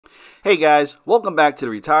Hey guys, welcome back to the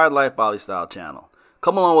Retired Life Bali Style channel.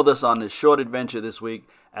 Come along with us on this short adventure this week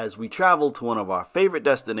as we travel to one of our favorite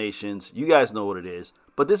destinations. You guys know what it is,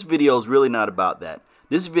 but this video is really not about that.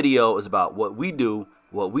 This video is about what we do,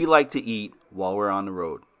 what we like to eat while we're on the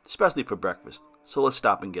road, especially for breakfast. So let's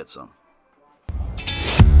stop and get some.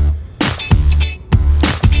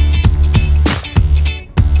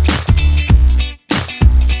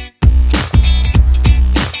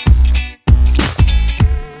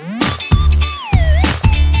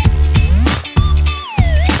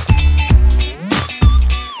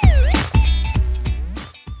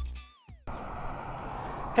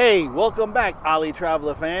 Hey, welcome back, Ali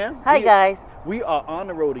Traveler fan. Hi guys. We are on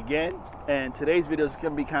the road again, and today's video is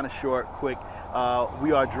going to be kind of short, quick.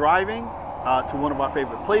 We are driving to one of our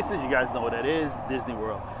favorite places. You guys know what that is, Disney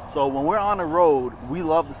World. So when we're on the road, we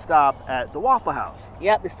love to stop at the Waffle House.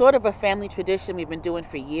 Yep, it's sort of a family tradition we've been doing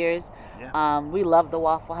for years. Yeah. We love the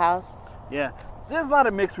Waffle House. Yeah. There's a lot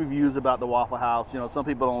of mixed reviews about the Waffle House. You know, some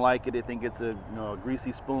people don't like it. They think it's a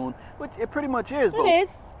greasy spoon, which it pretty much is. It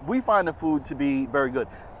is. We find the food to be very good.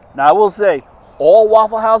 Now, I will say, all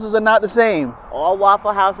Waffle Houses are not the same. All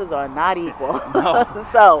Waffle Houses are not equal. No.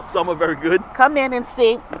 So some are very good. Come in and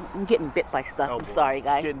see. I'm getting bit by stuff. Oh, I'm sorry,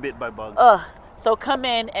 guys. Getting bit by bugs. So come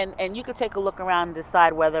in and you can take a look around and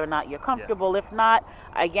decide whether or not you're comfortable. Yeah. If not,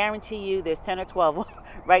 I guarantee you there's 10 or 12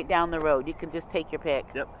 right down the road. You can just take your pick.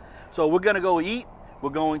 Yep. So we're going to go eat. We're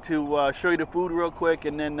going to show you the food real quick,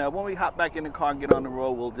 and then when we hop back in the car and get on the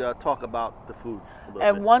road, we'll talk about the food a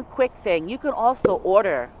little bit. One quick thing, you can also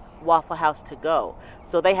order Waffle House to go.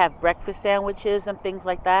 So they have breakfast sandwiches and things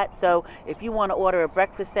like that. So if you want to order a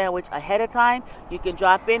breakfast sandwich ahead of time, you can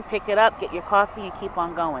drop in, pick it up, get your coffee, and keep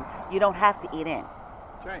on going. You don't have to eat in.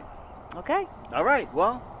 That's right. Okay. All right.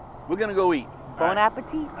 Well, we're going to go eat. Bon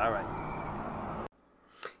appetit. All right.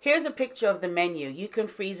 Here's a picture of the menu. You can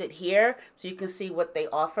freeze it here so you can see what they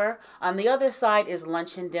offer. On the other side is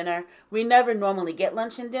lunch and dinner. We never normally get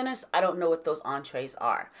lunch and dinner, so I don't know what those entrees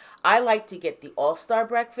are. I like to get the all-star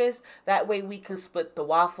breakfast. That way we can split the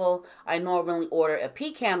waffle. I normally order a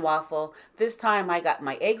pecan waffle. This time I got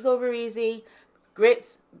my eggs over easy,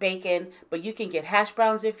 grits, bacon, but you can get hash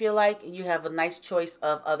browns if you like, and you have a nice choice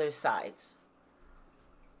of other sides.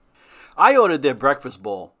 I ordered their breakfast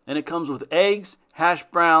bowl, and it comes with eggs, hash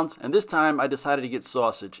browns, and this time I decided to get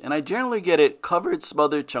sausage. And I generally get it covered,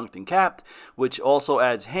 smothered, chunked, and capped, which also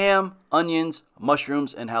adds ham, onions,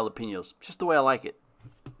 mushrooms, and jalapenos. Just the way I like it.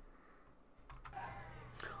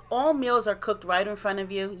 All meals are cooked right in front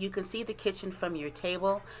of you. You can see the kitchen from your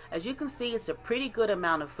table. As you can see, it's a pretty good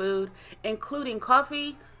amount of food, including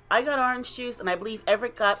coffee. I got orange juice, and I believe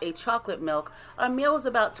Everett got a chocolate milk. Our meal was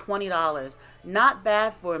about $20. Not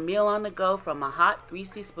bad for a meal on the go from a hot,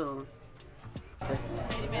 greasy spoon.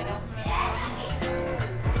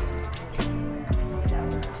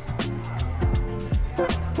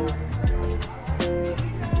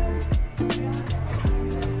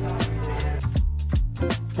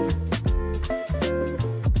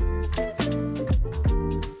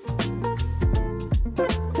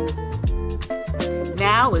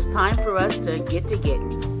 Now it's time for us to get to getting.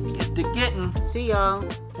 Get to getting. See y'all.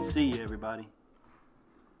 See you, everybody.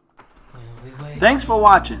 Thanks for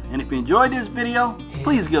watching, and if you enjoyed this video,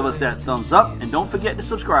 please give us that thumbs up and don't forget to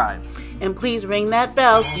subscribe. And please ring that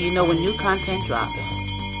bell so you know when new content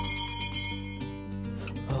drops.